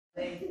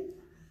Hi,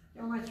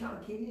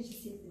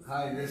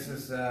 this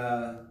is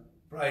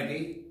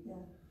Bridie. Yeah.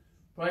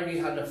 Bridie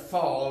had a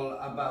fall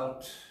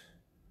about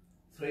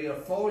 3 or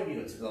 4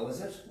 years ago,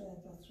 is it? Yeah,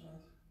 that's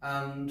right.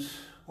 And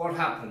what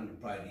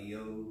happened, Bridie? I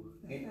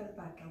fell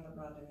back on the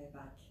broad of my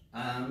back.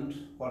 And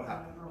what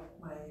happened? I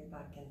broke my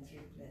back in 3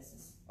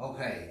 places.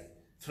 Okay,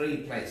 3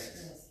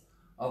 places. Yes.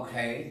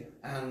 Okay,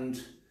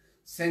 and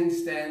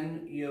since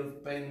then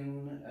you've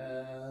been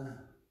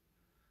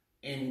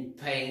in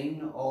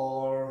pain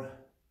or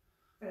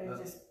Very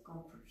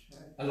discomfort.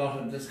 a lot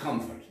of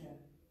discomfort? Yeah.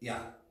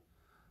 Yeah.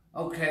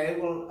 Okay,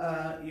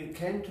 well, you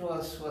came to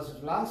us, was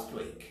it last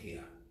week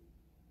here?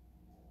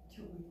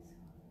 2 weeks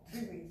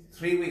ago. 3 weeks.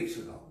 3 weeks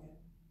ago.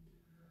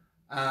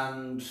 Yeah.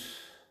 And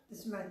This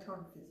is my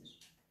third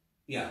visit.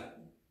 yeah.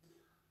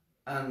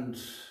 And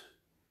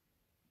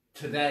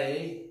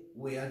today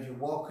we had you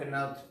walking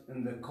out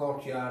in the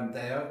courtyard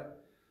there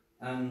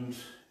and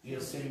you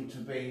seem to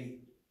be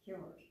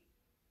Cured.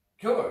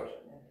 cured.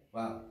 Yeah.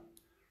 Well,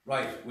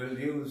 right, we'll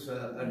use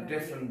a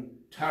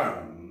different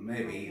term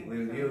maybe.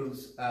 We'll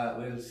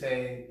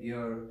say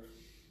you're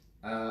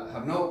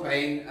have no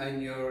pain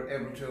and you're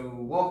able to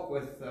walk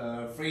with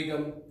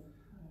freedom,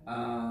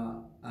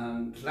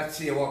 and let's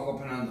see you walk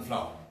up and on the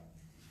floor.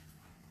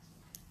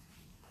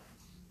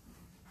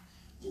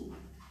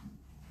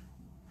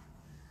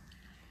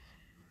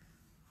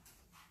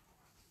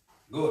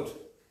 Good.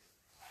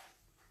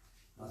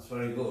 That's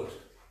very good.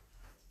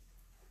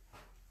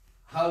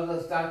 How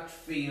does that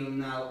feel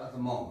now at the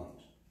moment?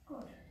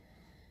 Good.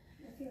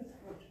 It feels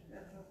good. I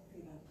don't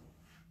feel like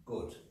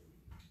Good.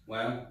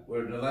 Well,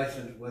 we're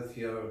delighted with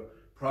your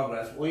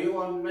progress. Were you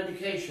on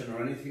medication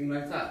or anything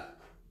like that?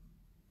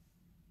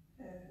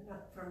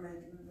 not for my,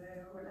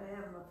 when I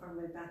am for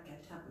my back,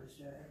 I tablet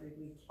every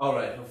week. All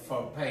right,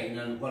 for pain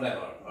and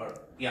whatever, or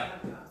yeah. I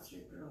have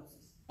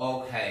osteoporosis.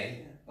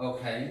 Okay, Yeah.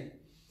 okay.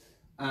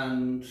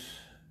 And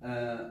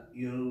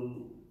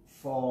you,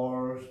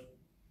 for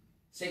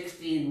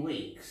 16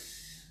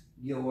 weeks,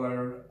 you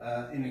were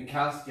in a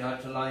cast. You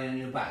had to lie on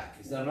your back.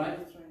 Is that right?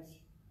 That's right.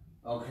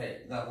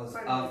 Okay, that was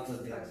 12 after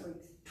weeks, the 12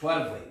 weeks.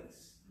 12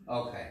 weeks.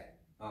 Okay,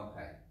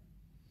 okay.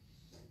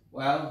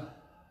 Well,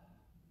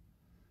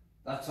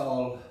 that's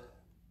all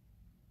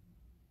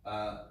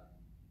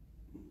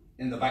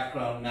in the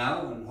background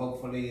now, and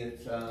hopefully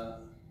it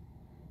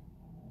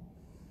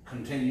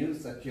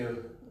continues, that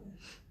you'll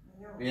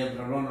be able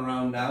to run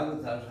around now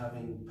without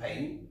having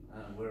pain,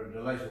 and we're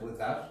delighted with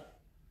that.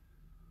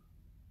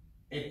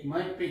 It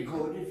might be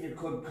good if you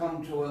could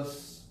come to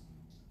us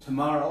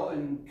tomorrow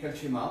in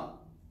Kilchima.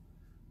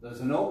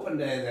 There's an open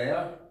day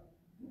there.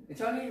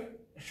 It's only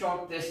a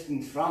short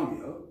distance from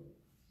you,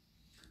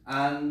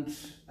 and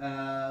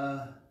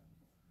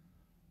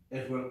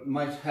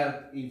might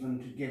help even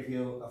to give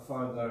you a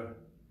further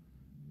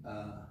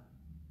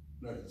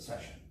little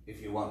session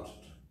if you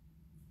wanted.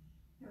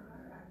 No,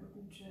 I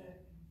wouldn't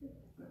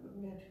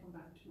be able to come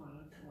back tomorrow.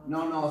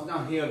 No, it's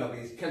not here, lovely.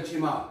 It's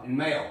Kilchima in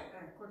Mayo.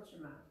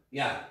 Kilchima.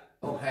 Yeah,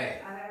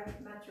 okay.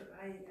 Matthew,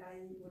 I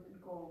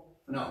wouldn't go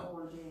for No. the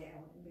whole day. I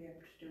wouldn't be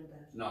able to do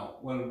that. No,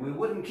 well, we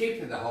wouldn't keep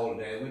you the whole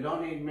day. We'd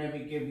only maybe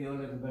give you a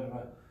little bit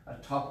of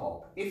a top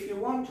up if you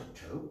wanted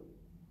to.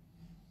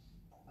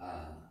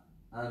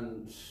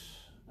 And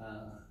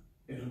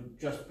it'll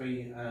just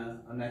be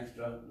an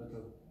extra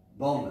little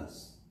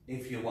bonus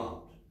if you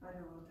want. I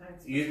know,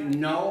 thanks.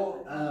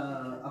 No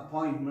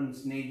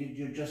appointments needed.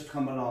 You just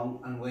come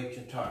along and wait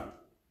your turn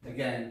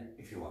again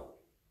if you want.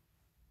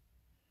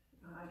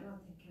 I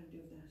don't think I'll do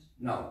that.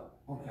 No,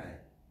 okay.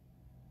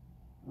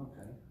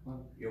 Okay,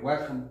 well, you're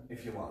welcome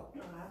if you want.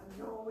 No, I have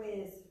no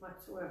ways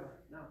whatsoever.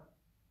 No.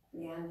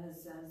 Leanne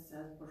has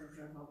put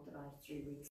herself out the last 3 weeks.